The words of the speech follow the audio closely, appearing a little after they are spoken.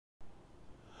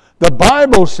The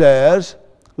Bible says,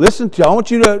 listen to, I want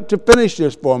you to finish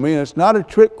this for me, and it's not a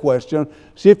trick question.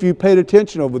 See if you paid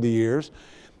attention over the years.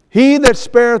 He that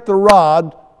spareth the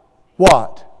rod,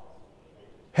 what?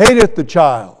 Hateth the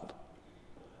child.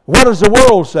 What does the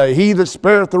world say? He that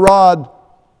spareth the rod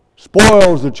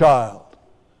spoils the child.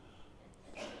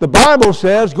 The Bible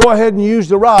says, go ahead and use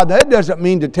the rod. That doesn't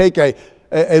mean to take a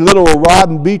little rod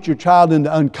and beat your child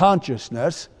into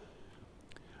unconsciousness.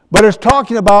 But it's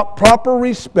talking about proper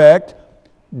respect,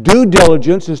 due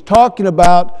diligence. It's talking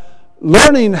about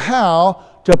learning how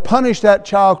to punish that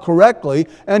child correctly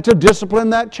and to discipline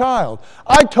that child.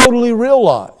 I totally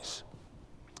realize.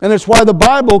 And it's why the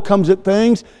Bible comes at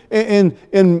things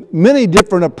in many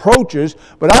different approaches.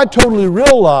 But I totally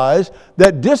realize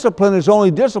that discipline is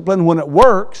only discipline when it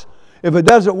works. If it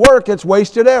doesn't work, it's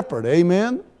wasted effort.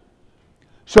 Amen?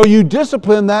 So you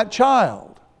discipline that child.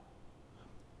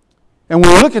 And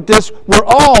when we look at this, we're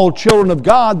all children of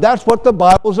God. That's what the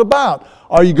Bible's about.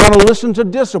 Are you going to listen to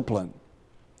discipline?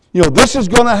 You know, this is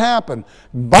going to happen.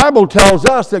 The Bible tells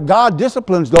us that God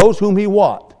disciplines those whom He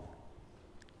what?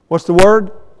 What's the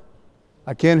word?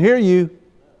 I can't hear you.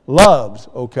 Loves,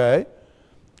 okay.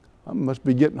 I must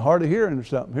be getting hard of hearing or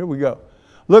something. Here we go.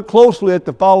 Look closely at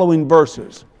the following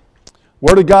verses.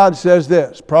 Word of God says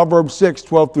this, Proverbs 6,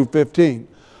 12 through 15.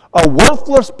 A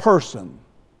worthless person,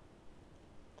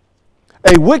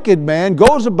 a wicked man,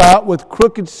 goes about with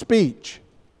crooked speech.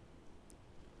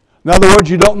 In other words,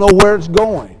 you don't know where it's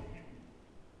going.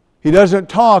 He doesn't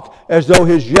talk as though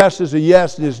his yes is a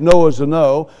yes and his no is a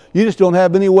no. You just don't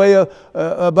have any way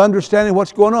of understanding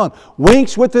what's going on.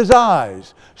 Winks with his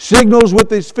eyes, signals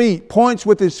with his feet, points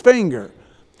with his finger.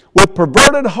 With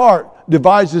perverted heart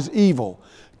devises evil,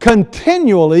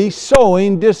 continually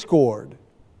sowing discord.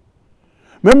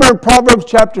 Remember in Proverbs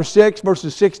chapter 6,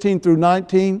 verses 16 through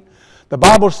 19? The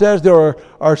Bible says there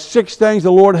are 6 things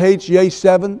the Lord hates, yea,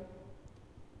 7.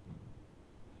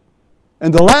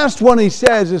 And the last one he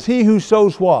says is he who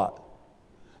sows what?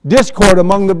 Discord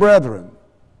among the brethren.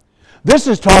 This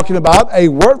is talking about a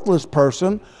worthless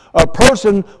person, a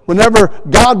person whenever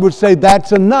God would say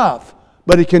that's enough,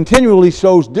 but he continually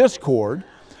sows discord.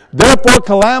 Therefore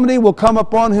calamity will come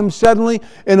upon him suddenly.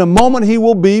 In a moment he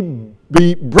will be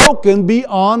broken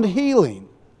beyond healing.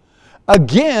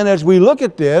 Again, as we look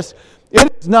at this,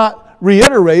 it is not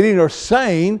reiterating or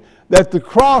saying that the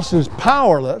cross is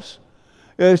powerless.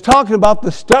 It's talking about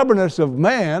the stubbornness of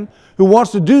man who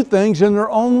wants to do things in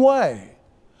their own way.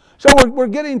 So we're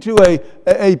getting to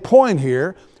a point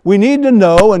here. We need to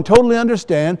know and totally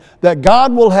understand that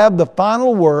God will have the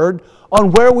final word on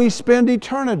where we spend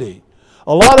eternity.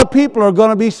 A lot of people are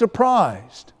going to be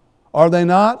surprised, are they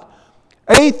not?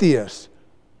 Atheists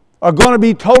are going to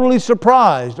be totally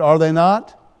surprised, are they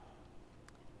not?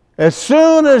 As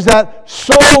soon as that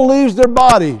soul leaves their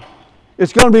body,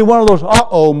 it's going to be one of those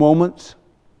uh-oh moments.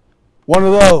 One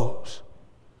of those.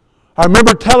 I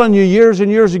remember telling you years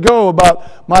and years ago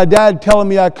about my dad telling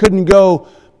me I couldn't go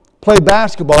play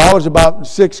basketball. I was about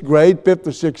 6th grade, 5th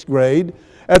or 6th grade,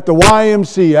 at the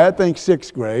YMCA, I think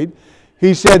 6th grade.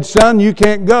 He said, son, you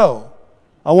can't go.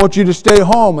 I want you to stay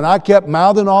home. And I kept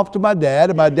mouthing off to my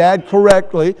dad, and my dad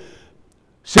correctly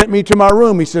sent me to my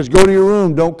room. He says, go to your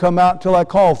room, don't come out until I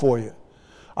call for you.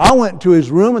 I went to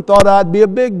his room and thought I'd be a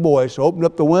big boy. So I opened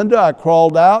up the window, I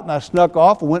crawled out, and I snuck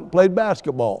off and went and played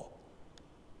basketball.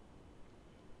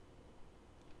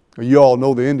 You all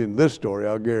know the ending of this story,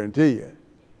 I'll guarantee you.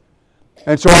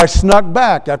 And so I snuck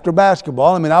back after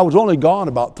basketball. I mean, I was only gone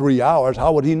about 3 hours.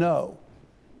 How would he know?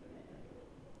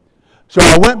 So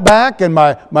I went back, and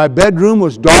my bedroom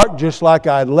was dark just like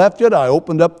I'd left it. I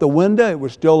opened up the window. It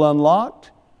was still unlocked.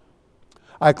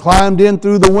 I climbed in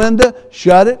through the window,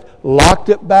 shut it, locked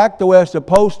it back the way I was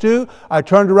supposed to. I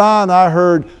turned around and I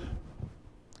heard,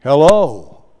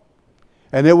 hello.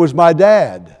 And it was my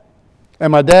dad.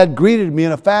 And my dad greeted me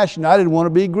in a fashion I didn't want to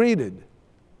be greeted.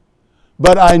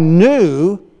 But I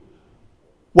knew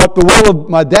what the will of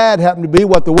my dad happened to be,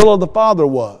 what the will of the Father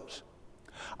was.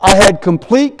 I had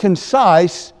complete,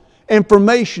 concise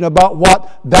information about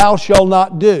what thou shalt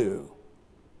not do.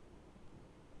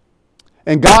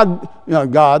 And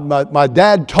my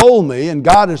dad told me, and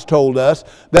God has told us,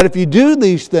 that if you do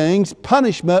these things,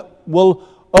 punishment will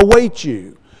await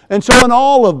you. And so in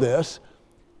all of this,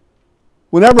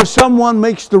 whenever someone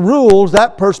makes the rules,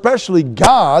 especially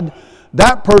God,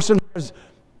 that person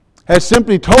has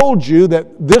simply told you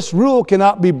that this rule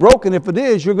cannot be broken. If it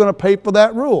is, you're going to pay for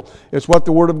that rule. It's what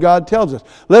the Word of God tells us.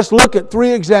 Let's look at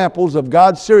 3 examples of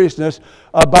God's seriousness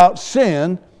about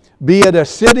sin, be it a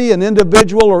city, an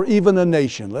individual, or even a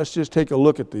nation. Let's just take a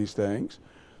look at these things.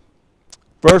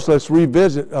 First, let's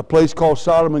revisit a place called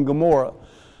Sodom and Gomorrah.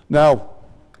 Now,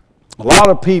 a lot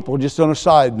of people, just on a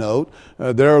side note,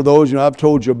 there are those, I've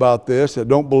told you about this, that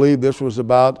don't believe this was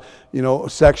about,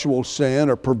 sexual sin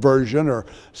or perversion or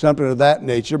something of that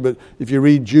nature. But if you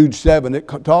read Jude 7, it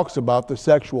talks about the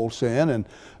sexual sin and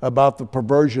about the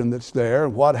perversion that's there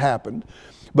and what happened.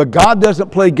 But God doesn't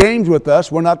play games with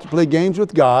us. We're not to play games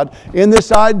with God. In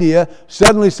this idea,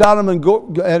 suddenly Sodom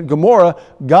and Gomorrah,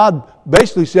 God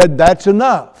basically said, that's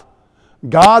enough.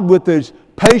 God, with His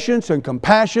patience and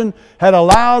compassion, had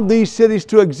allowed these cities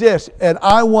to exist. And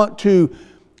I want to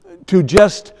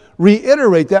just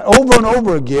reiterate that over and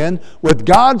over again. With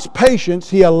God's patience,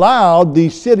 He allowed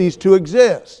these cities to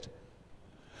exist.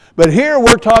 But here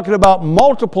we're talking about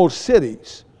multiple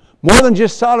cities. More than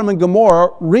just Sodom and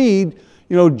Gomorrah. Read,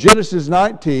 Genesis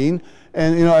 19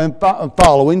 and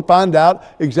following. Find out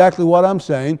exactly what I'm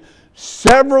saying.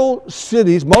 Several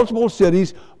cities, multiple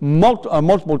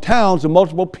towns, and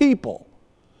multiple people.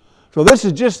 So this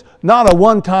is just not a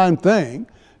one-time thing.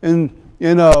 And,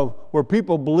 where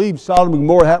people believe Sodom and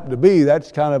Gomorrah happened to be,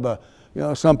 that's kind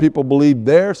of some people believe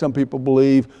there. Some people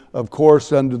believe, of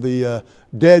course, under the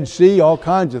Dead Sea, all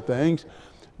kinds of things.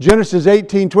 Genesis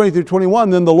 18, 20 through 21,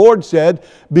 then the Lord said,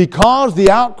 because the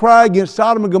outcry against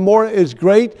Sodom and Gomorrah is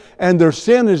great and their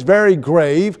sin is very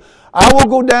grave, I will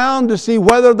go down to see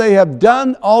whether they have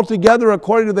done altogether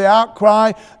according to the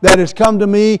outcry that has come to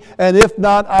me, and if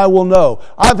not, I will know.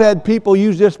 I've had people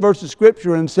use this verse of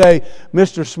Scripture and say,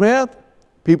 Mr. Smith,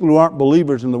 people who aren't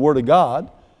believers in the Word of God,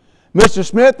 Mr.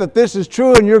 Smith, that this is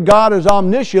true and your God is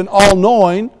omniscient,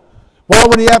 all-knowing, why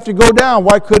would He have to go down?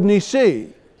 Why couldn't He see?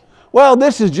 Well,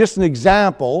 this is just an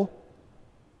example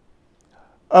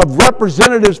of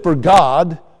representatives for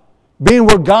God being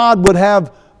where God would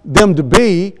have them to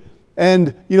be,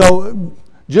 and,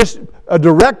 just a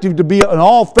directive to be, in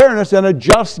all fairness, and a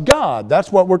just God.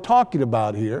 That's what we're talking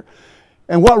about here.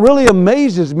 And what really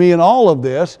amazes me in all of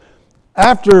this,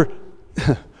 after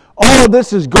all of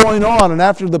this is going on, and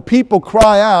after the people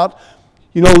cry out,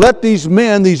 let these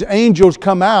men, these angels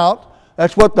come out.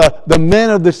 That's what the men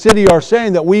of the city are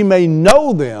saying, that we may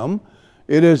know them.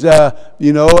 It is a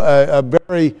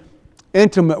very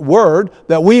intimate word,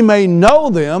 that we may know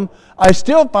them. I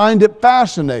still find it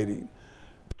fascinating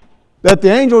that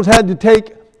the angels had to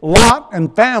take Lot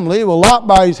and family, Lot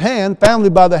by his hand,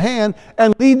 family by the hand,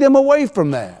 and lead them away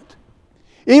from that.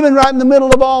 Even right in the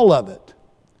middle of all of it.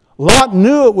 Lot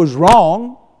knew it was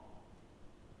wrong.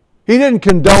 He didn't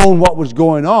condone what was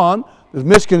going on. There's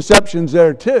misconceptions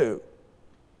there too.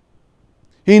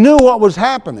 He knew what was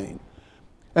happening.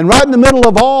 And right in the middle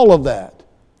of all of that,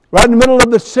 right in the middle of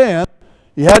the sin,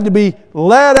 he had to be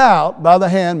led out by the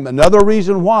hand. Another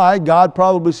reason why God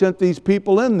probably sent these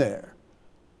people in there.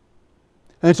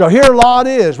 And so here Lot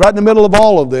is, right in the middle of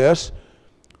all of this.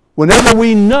 Whenever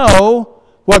we know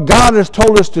what God has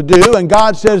told us to do, and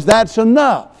God says that's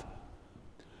enough.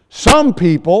 Some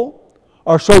people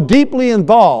are so deeply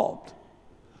involved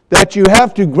that you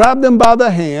have to grab them by the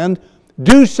hand,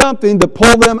 do something to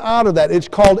pull them out of that. It's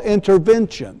called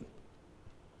intervention.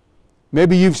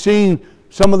 Maybe you've seen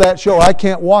some of that show. I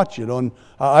can't watch it.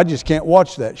 I just can't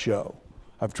watch that show.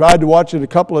 I've tried to watch it a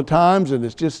couple of times, and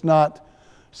it's just not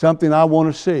something I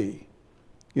want to see.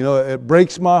 It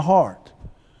breaks my heart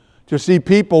to see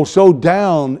people so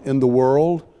down in the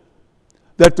world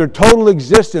that their total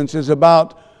existence is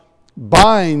about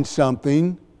buying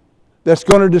something that's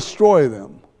going to destroy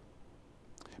them.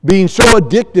 Being so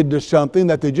addicted to something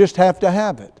that they just have to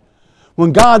have it.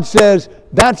 When God says,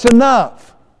 that's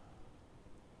enough.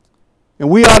 And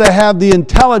we ought to have the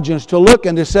intelligence to look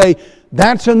and to say,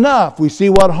 that's enough. We see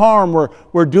what harm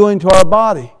we're doing to our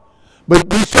body. But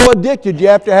be so addicted, you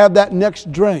have to have that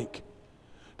next drink.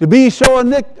 To be so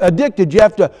addicted, you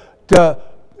have to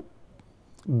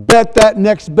bet that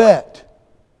next bet.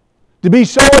 To be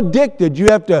so addicted, you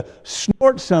have to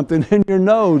snort something in your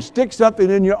nose, stick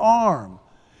something in your arm.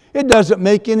 It doesn't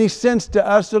make any sense to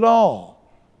us at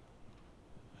all.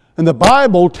 And the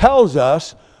Bible tells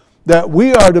us that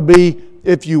we are to be,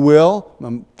 if you will,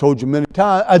 I've told you many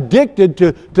times, addicted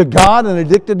to God and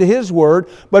addicted to His Word.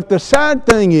 But the sad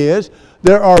thing is,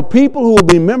 there are people who will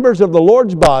be members of the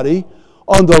Lord's body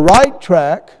on the right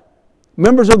track,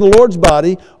 members of the Lord's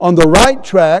body on the right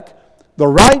track, the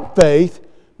right faith,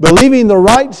 believing the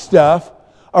right stuff,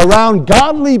 around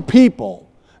godly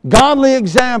people, godly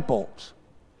examples.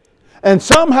 And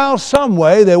somehow, some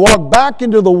way, they walk back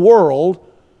into the world.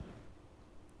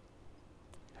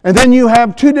 And then you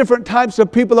have two different types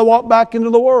of people that walk back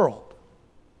into the world.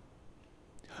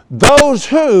 Those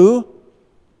who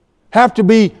have to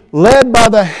be led by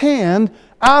the hand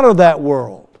out of that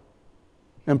world.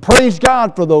 And praise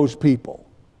God for those people.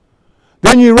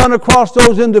 Then you run across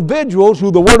those individuals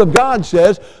who the Word of God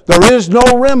says there is no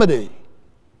remedy.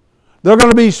 They're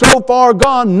going to be so far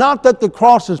gone, not that the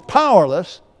cross is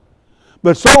powerless,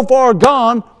 but so far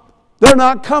gone, they're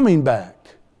not coming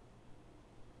back.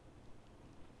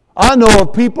 I know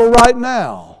of people right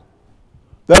now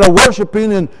that are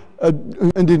worshiping in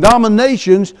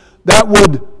denominations that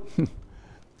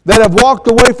have walked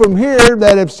away from here,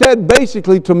 that have said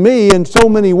basically to me in so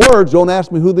many words, don't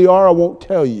ask me who they are, I won't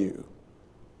tell you.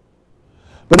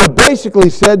 But have basically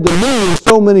said to me in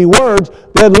so many words,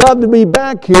 they'd love to be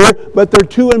back here, but they're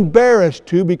too embarrassed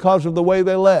to because of the way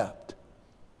they left.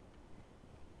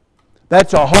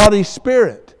 That's a haughty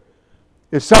spirit.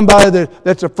 It's somebody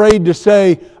that's afraid to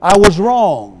say, I was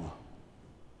wrong.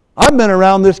 I've been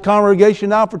around this congregation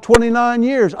now for 29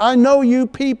 years. I know you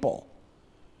people.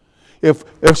 If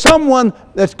someone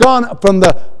that's gone from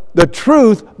the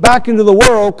truth back into the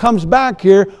world comes back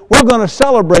here, we're going to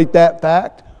celebrate that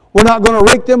fact. We're not going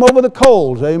to rake them over the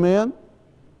coals. Amen?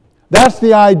 That's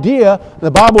the idea. The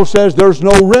Bible says there's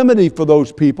no remedy for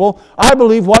those people. I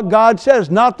believe what God says.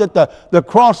 Not that the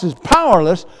cross is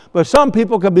powerless, but some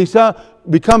people can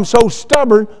become so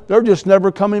stubborn, they're just never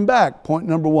coming back. Point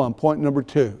number one. Point number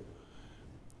two.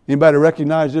 Anybody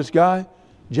recognize this guy?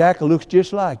 Jack looks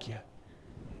just like you.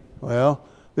 Well,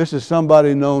 this is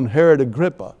somebody known Herod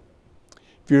Agrippa.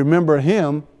 If you remember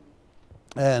him,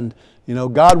 and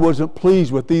God wasn't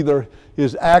pleased with either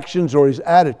his actions or his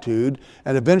attitude,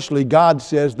 and eventually God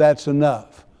says that's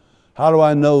enough. How do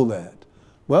I know that?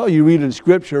 Well, you read in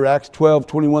Scripture, Acts 12,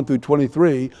 21 through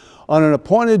 23, on an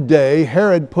appointed day,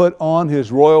 Herod put on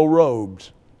his royal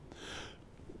robes,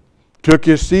 took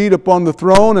his seat upon the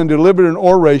throne, and delivered an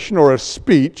oration or a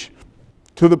speech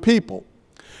to the people.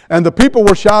 And the people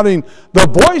were shouting, "The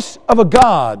voice of a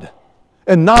God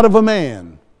and not of a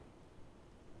man."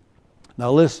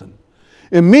 Now listen.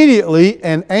 Immediately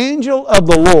an angel of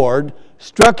the Lord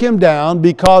struck him down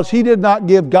because he did not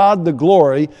give God the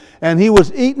glory, and he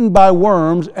was eaten by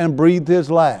worms and breathed his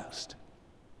last.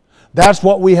 That's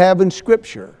what we have in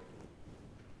Scripture.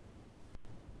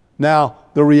 Now,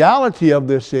 the reality of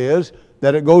this is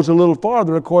that it goes a little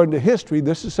farther according to history.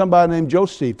 This is somebody named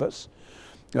Josephus.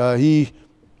 He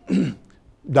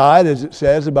died, as it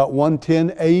says, about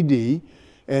 110 A.D.,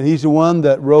 and he's the one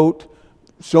that wrote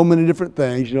so many different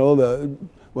things, well,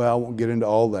 I won't get into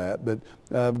all that, but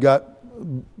I've got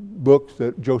books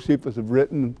that Josephus have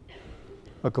written,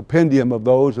 a compendium of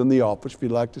those in the office if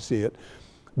you'd like to see it.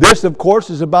 This, of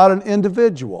course, is about an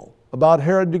individual, about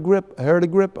Herod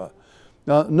Agrippa.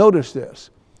 Now, notice this.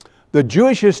 The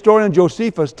Jewish historian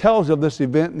Josephus tells of this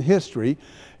event in history,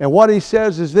 and what he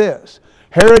says is this: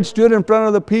 Herod stood in front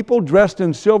of the people dressed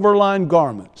in silver-lined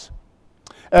garments.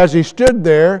 As he stood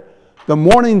there, the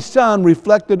morning sun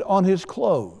reflected on his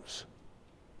clothes.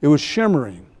 It was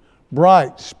shimmering,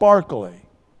 bright, sparkly.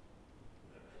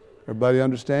 Everybody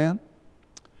understand?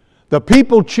 The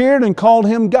people cheered and called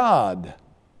him God,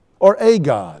 or a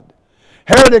God.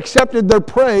 Herod accepted their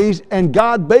praise, and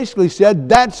God basically said,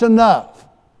 that's enough.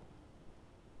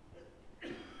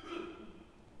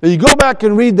 Now you go back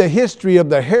and read the history of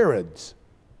the Herods,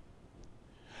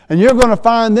 and you're going to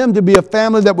find them to be a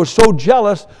family that was so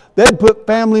jealous, they'd put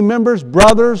family members,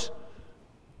 brothers,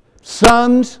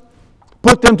 sons,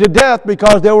 put them to death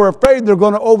because they were afraid they're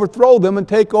going to overthrow them and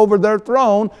take over their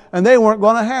throne, and they weren't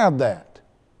going to have that.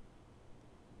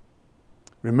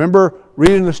 Remember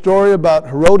reading the story about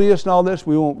Herodias and all this?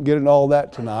 We won't get into all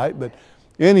that tonight, but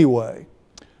anyway.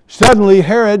 Suddenly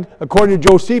Herod, according to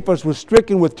Josephus, was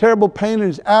stricken with terrible pain in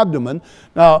his abdomen.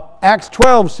 Now, Acts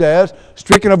 12 says,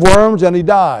 stricken of worms, and he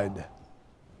died.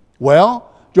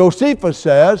 Well, Josephus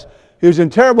says he was in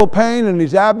terrible pain in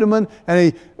his abdomen,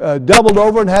 and he doubled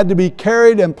over and had to be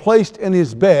carried and placed in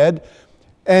his bed.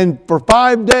 And for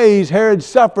 5 days Herod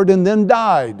suffered and then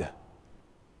died.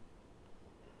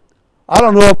 I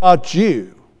don't know about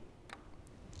you.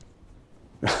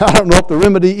 I don't know if the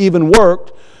remedy even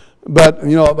worked. But,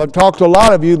 I've talked to a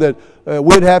lot of you that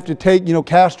we'd have to take,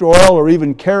 castor oil or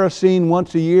even kerosene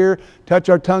once a year, touch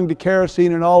our tongue to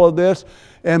kerosene and all of this.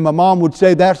 And my mom would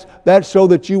say, that's so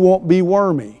that you won't be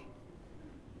wormy.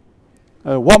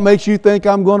 What makes you think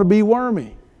I'm going to be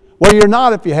wormy? Well, you're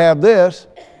not if you have this.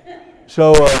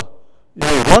 So,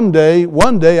 one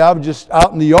day I was just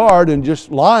out in the yard and just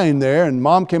lying there, and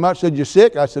Mom came out and said, you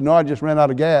sick? I said, no, I just ran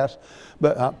out of gas.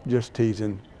 But I'm just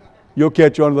teasing. You'll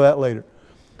catch on to that later.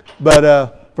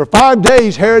 But for 5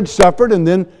 days Herod suffered, and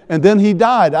then he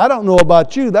died. I don't know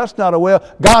about you. That's not a way.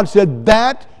 God said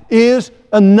that is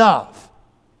enough.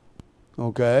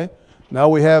 Okay. Now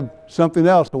we have something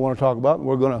else I want to talk about, and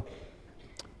we're going to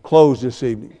close this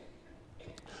evening.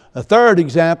 A third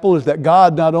example is that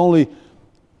God not only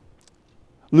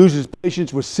loses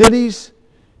patience with cities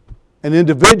and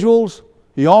individuals,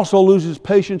 He also loses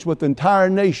patience with entire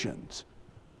nations.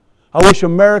 I wish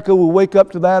America would wake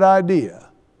up to that idea.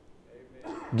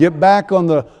 Amen. Get back on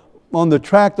the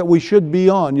track that we should be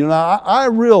on. You know, I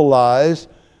realize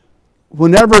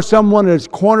whenever someone is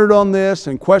cornered on this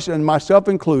and questioned, and myself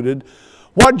included,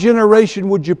 what generation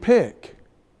would you pick?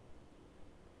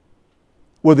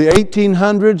 Were the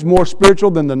 1800s more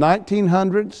spiritual than the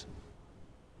 1900s?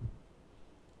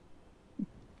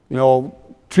 You know,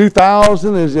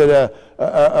 2000, is it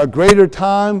a greater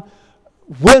time?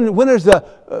 When is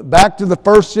back to the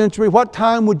first century? What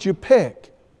time would you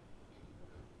pick?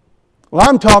 Well,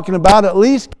 I'm talking about at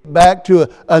least back to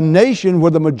a nation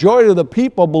where the majority of the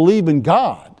people believe in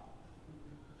God.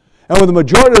 And where the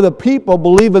majority of the people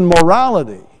believe in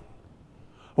morality.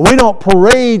 We don't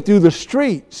parade through the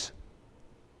streets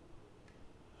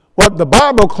what the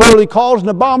Bible clearly calls an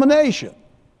abomination.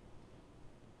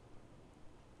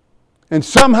 And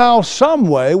somehow, some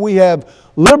way, we have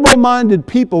liberal-minded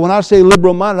people. When I say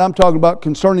liberal-minded, I'm talking about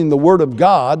concerning the Word of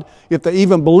God, if they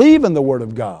even believe in the Word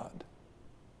of God.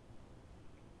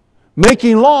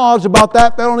 Making laws about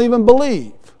that they don't even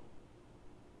believe.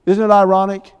 Isn't it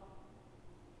ironic?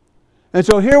 And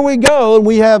so here we go, and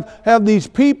we have these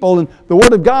people, and the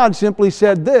Word of God simply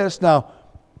said this. Now,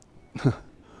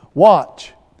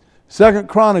 watch. 2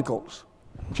 Chronicles,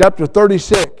 chapter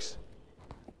 36,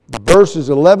 verses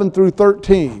 11 through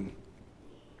 13.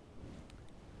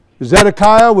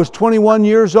 Zedekiah was 21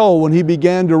 years old when he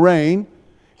began to reign,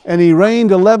 and he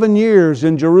reigned 11 years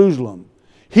in Jerusalem.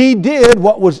 He did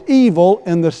what was evil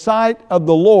in the sight of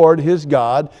the Lord his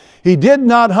God. He did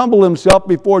not humble himself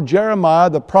before Jeremiah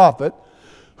the prophet,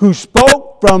 who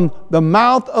spoke from the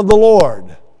mouth of the Lord.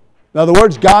 In other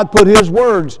words, God put His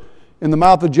words in the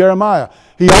mouth of Jeremiah.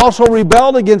 He also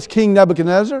rebelled against King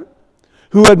Nebuchadnezzar,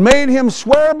 who had made him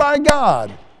swear by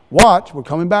God. Watch, we're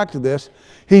coming back to this.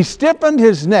 He stiffened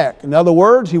his neck. In other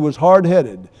words, he was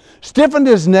hard-headed. Stiffened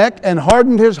his neck and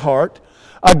hardened his heart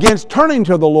against turning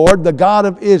to the Lord, the God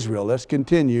of Israel. Let's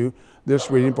continue this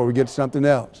reading before we get to something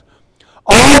else.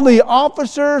 All the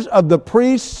officers of the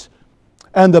priests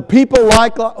and the people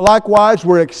likewise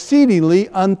were exceedingly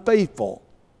unfaithful.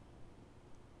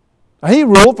 Now, he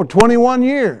ruled for 21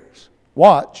 years.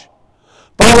 Watch.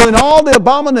 Following all the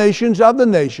abominations of the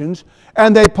nations,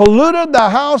 and they polluted the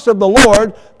house of the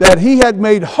Lord that He had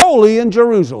made holy in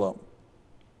Jerusalem.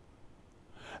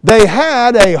 They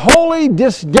had a holy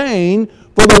disdain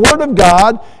for the Word of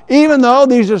God, even though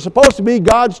these are supposed to be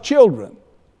God's children.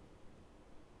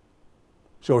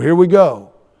 So here we go.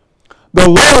 The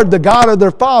Lord, the God of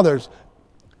their fathers,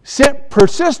 sent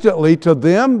persistently to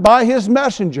them by His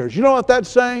messengers. You know what that's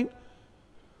saying?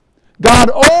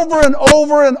 God over and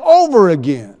over and over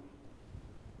again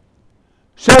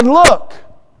said, look,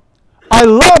 I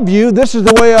love you, this is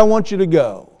the way I want you to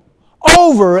go.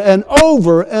 Over and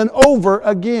over and over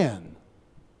again.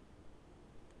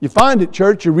 You find it,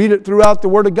 church, you read it throughout the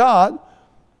Word of God.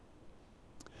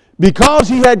 Because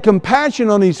He had compassion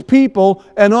on His people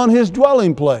and on His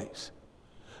dwelling place.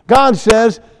 God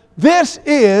says, this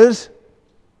is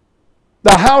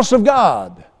the house of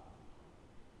God.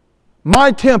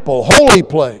 My temple, holy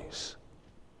place.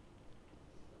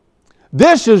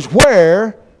 This is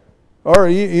where, or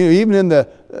even in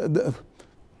the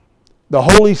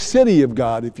holy city of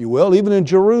God, if you will, even in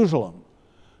Jerusalem.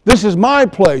 This is my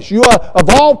place. You are, of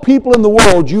all people in the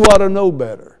world, you ought to know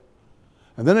better.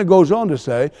 And then it goes on to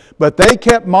say, but they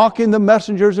kept mocking the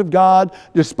messengers of God,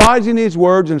 despising His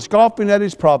words and scoffing at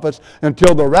His prophets,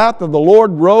 until the wrath of the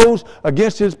Lord rose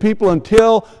against His people,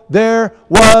 until there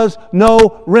was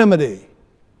no remedy.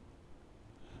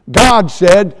 God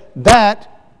said,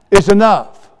 that is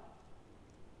enough.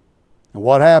 And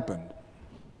what happened?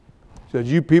 He said,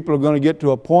 you people are going to get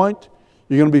to a point,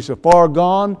 you're going to be so far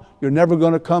gone, you're never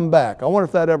going to come back. I wonder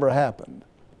if that ever happened.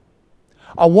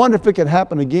 I wonder if it could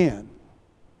happen again.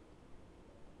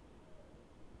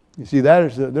 You see,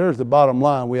 there's the bottom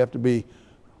line we have to be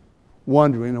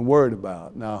wondering and worried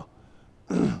about. Now,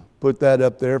 put that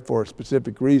up there for a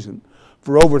specific reason.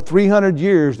 For over 300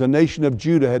 years, the nation of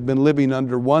Judah had been living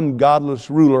under one godless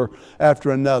ruler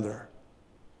after another.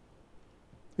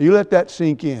 You let that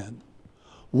sink in.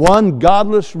 One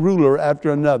godless ruler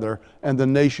after another, and the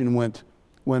nation went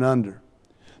under.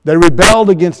 They rebelled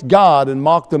against God and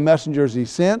mocked the messengers He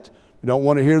sent. You don't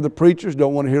want to hear the preachers,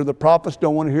 don't want to hear the prophets,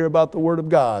 don't want to hear about the Word of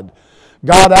God.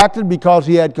 God acted because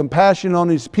He had compassion on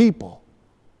His people.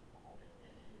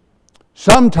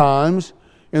 Sometimes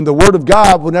in the Word of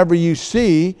God, whenever you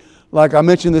see, like I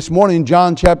mentioned this morning,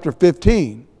 John chapter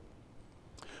 15,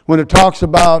 When it talks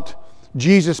about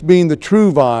Jesus being the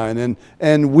true vine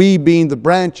and we being the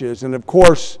branches. And of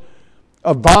course,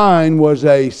 a vine was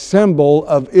a symbol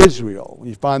of Israel.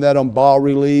 You find that on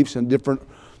bas-reliefs and different,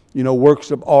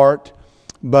 works of art.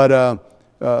 But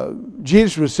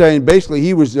Jesus was saying basically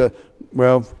he was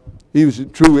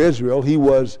true Israel. He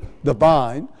was the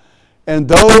vine. And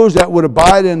those that would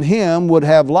abide in him would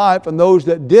have life, and those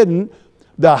that didn't,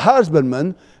 the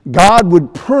husbandman, God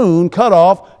would prune, cut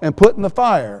off, and put in the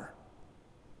fire.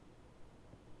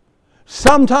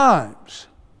 Sometimes,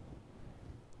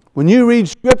 when you read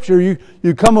Scripture,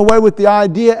 you come away with the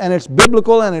idea, and it's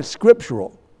biblical and it's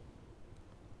scriptural.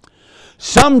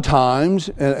 Sometimes,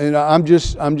 and I'm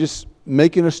just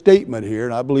making a statement here,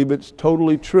 and I believe it's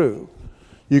totally true.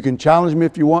 You can challenge me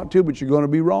if you want to, but you're going to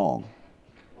be wrong.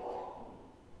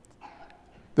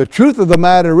 The truth of the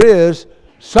matter is,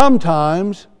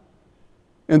 sometimes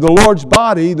in the Lord's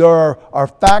body there are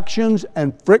factions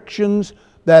and frictions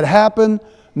that happen.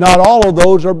 Not all of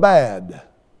those are bad.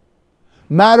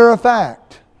 Matter of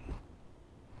fact,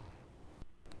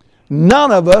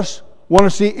 none of us want to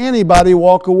see anybody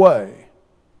walk away.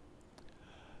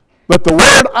 But the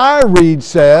word I read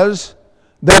says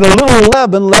that a little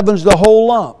leaven leavens the whole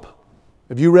lump.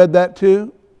 Have you read that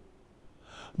too?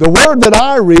 The word that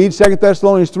I read, 2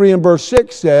 Thessalonians 3 and verse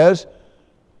 6 says,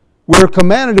 we're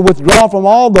commanded to withdraw from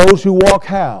all those who walk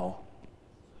how?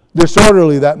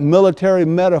 Disorderly, that military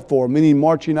metaphor, meaning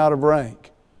marching out of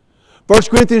rank. 1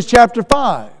 Corinthians chapter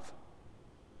 5.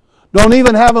 Don't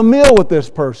even have a meal with this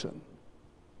person.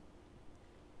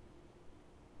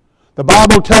 The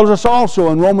Bible tells us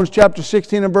also in Romans chapter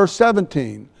 16 and verse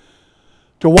 17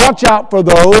 to watch out for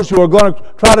those who are going to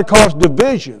try to cause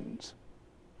divisions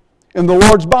in the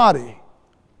Lord's body.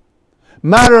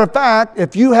 Matter of fact,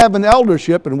 if you have an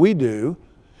eldership, and we do,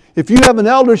 if you have an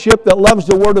eldership that loves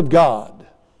the Word of God,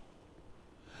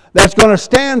 that's going to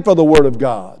stand for the Word of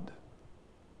God,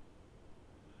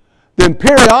 then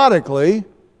periodically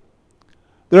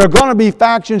there are going to be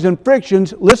factions and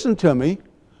frictions, listen to me,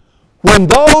 when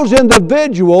those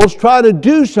individuals try to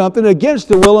do something against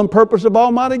the will and purpose of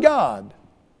Almighty God.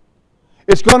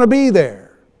 It's going to be there.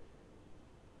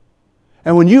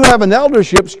 And when you have an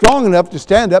eldership strong enough to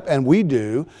stand up, and we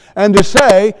do, and to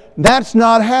say, that's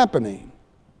not happening,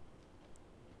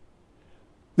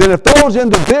 then if those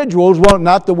individuals want,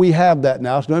 not that we have that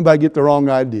now, so don't anybody get the wrong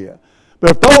idea,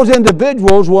 but if those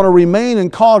individuals want to remain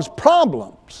and cause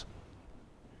problems,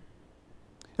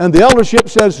 and the eldership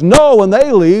says no and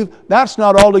they leave, that's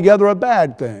not altogether a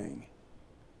bad thing.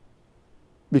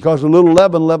 Because a little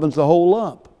leaven leavens the whole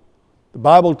lump. The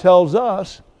Bible tells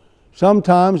us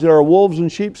sometimes there are wolves in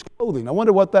sheep's clothing. I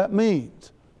wonder what that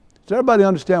means. Does everybody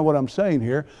understand what I'm saying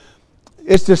here?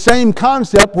 It's the same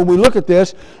concept when we look at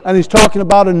this, and he's talking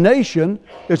about a nation.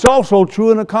 It's also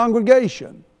true in a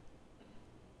congregation.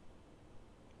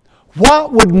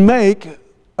 What would make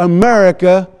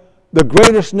America the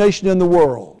greatest nation in the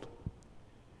world?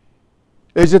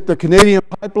 Is it the Canadian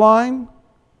pipeline?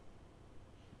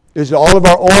 Is it all of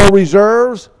our oil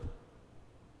reserves?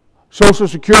 Social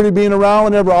Security being around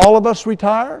whenever all of us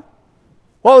retire?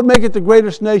 What would make it the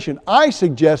greatest nation? I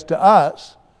suggest to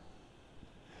us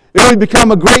it would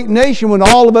become a great nation when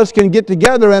all of us can get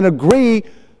together and agree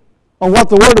on what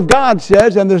the Word of God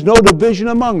says, and there's no division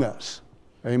among us.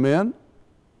 Amen?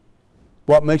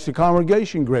 What makes the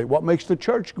congregation great? What makes the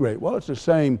church great? Well, it's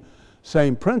the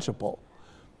same principle.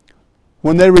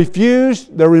 When they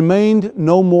refused, there remained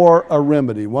no more a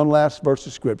remedy. One last verse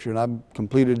of Scripture, and I've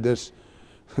completed this.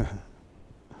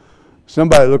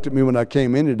 Somebody looked at me when I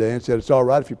came in today and said, it's all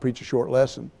right if you preach a short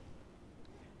lesson.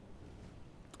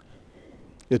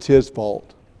 It's his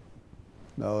fault.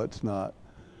 No, it's not.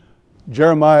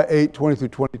 Jeremiah 8, 20 through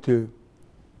 22.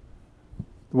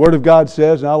 The Word of God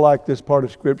says, and I like this part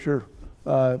of Scripture,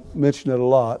 I mention it a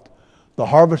lot, the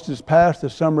harvest is past, the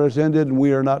summer has ended, and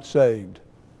we are not saved.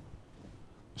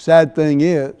 Sad thing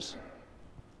is,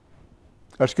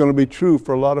 that's going to be true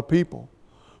for a lot of people.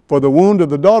 For the wound of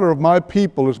the daughter of my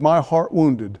people is my heart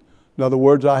wounded. In other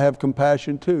words, I have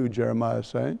compassion too, Jeremiah is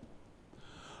saying.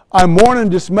 I mourn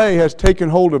and dismay has taken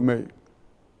hold of me.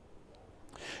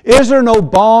 Is there no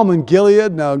balm in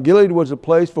Gilead? Now, Gilead was a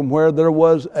place from where there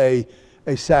was a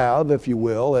salve, if you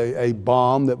will, a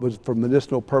balm that was for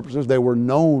medicinal purposes. They were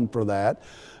known for that.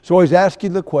 So he's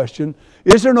asking the question,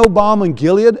 is there no balm in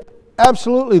Gilead?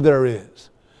 Absolutely there is.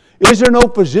 Is there no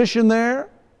physician there?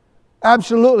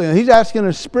 Absolutely. And he's asking in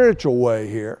a spiritual way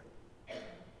here.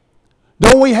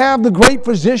 Don't we have the great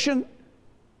physician?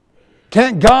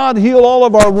 Can't God heal all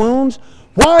of our wounds?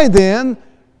 Why then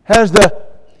has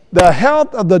the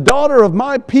health of the daughter of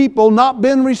my people not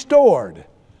been restored?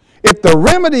 If the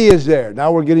remedy is there,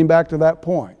 now we're getting back to that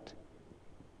point.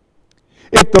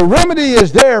 If the remedy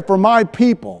is there for my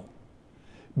people,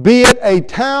 be it a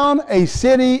town, a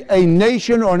city, a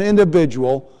nation, or an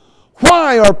individual,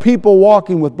 why are people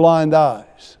walking with blind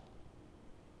eyes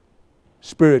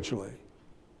spiritually?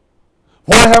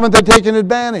 Why haven't they taken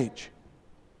advantage?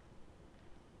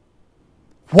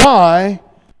 Why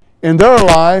in their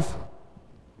life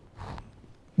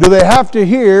do they have to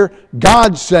hear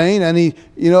God saying,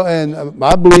 and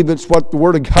I believe it's what the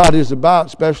Word of God is about,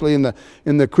 especially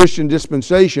in the Christian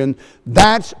dispensation,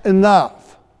 that's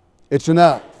enough. It's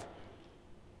enough.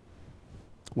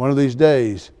 One of these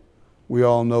days, we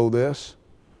all know this,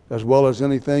 as well as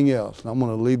anything else. And I'm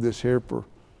going to leave this here for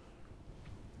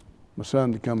my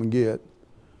son to come and get.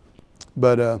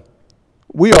 But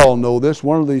we all know this.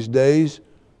 One of these days,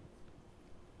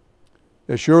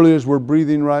 as surely as we're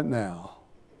breathing right now,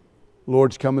 the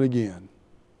Lord's coming again.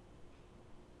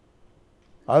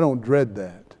 I don't dread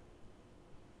that.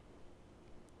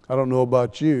 I don't know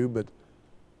about you, but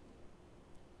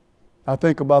I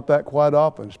think about that quite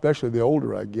often, especially the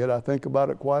older I get. I think about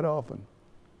it quite often.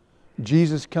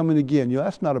 Jesus coming again.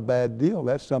 That's not a bad deal.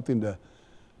 That's something to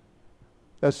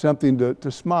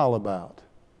smile about.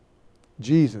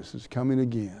 Jesus is coming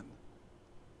again.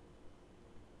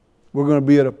 We're going to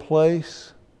be at a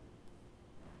place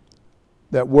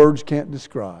that words can't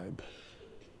describe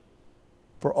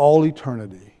for all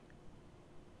eternity.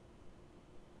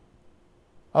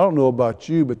 I don't know about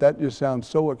you, but that just sounds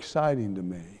so exciting to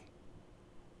me.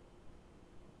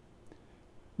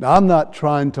 Now, I'm not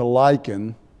trying to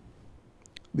liken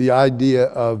the idea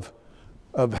of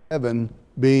heaven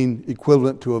being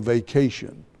equivalent to a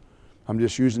vacation. I'm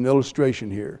just using an illustration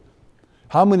here.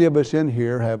 How many of us in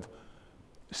here have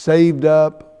saved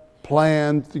up,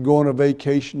 planned to go on a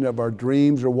vacation of our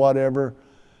dreams or whatever,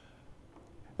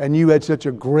 and you had such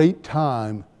a great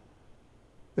time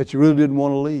that you really didn't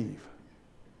want to leave?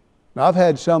 Now, I've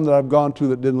had some that I've gone to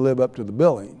that didn't live up to the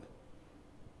billing.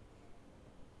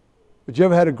 But you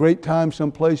ever had a great time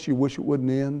someplace you wish it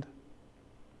wouldn't end?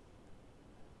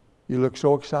 You look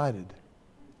so excited.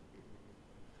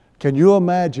 Can you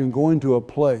imagine going to a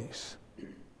place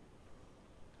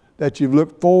that you've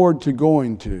looked forward to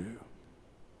going to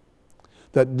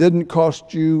that didn't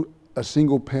cost you a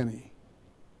single penny?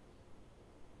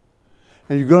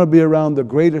 And you're going to be around the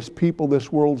greatest people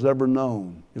this world's ever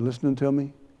known. You listening to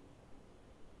me?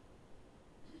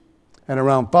 And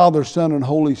around Father, Son, and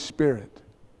Holy Spirit.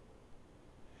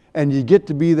 And you get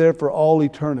to be there for all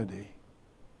eternity.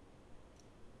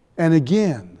 And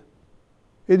again,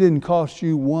 it didn't cost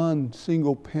you one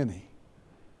single penny.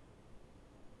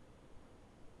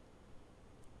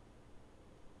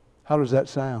 How does that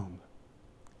sound?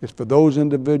 It's for those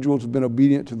individuals who've been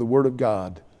obedient to the Word of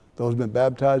God. Those who've been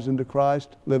baptized into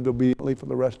Christ, lived obediently for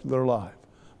the rest of their life.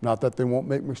 Not that they won't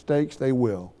make mistakes, they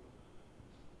will.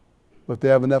 But they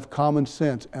have enough common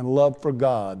sense and love for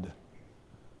God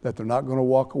that they're not going to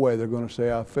walk away. They're going to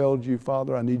say, I failed you,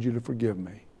 Father. I need you to forgive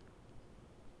me.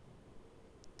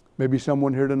 Maybe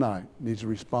someone here tonight needs to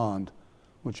respond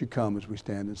once you come as we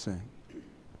stand and sing.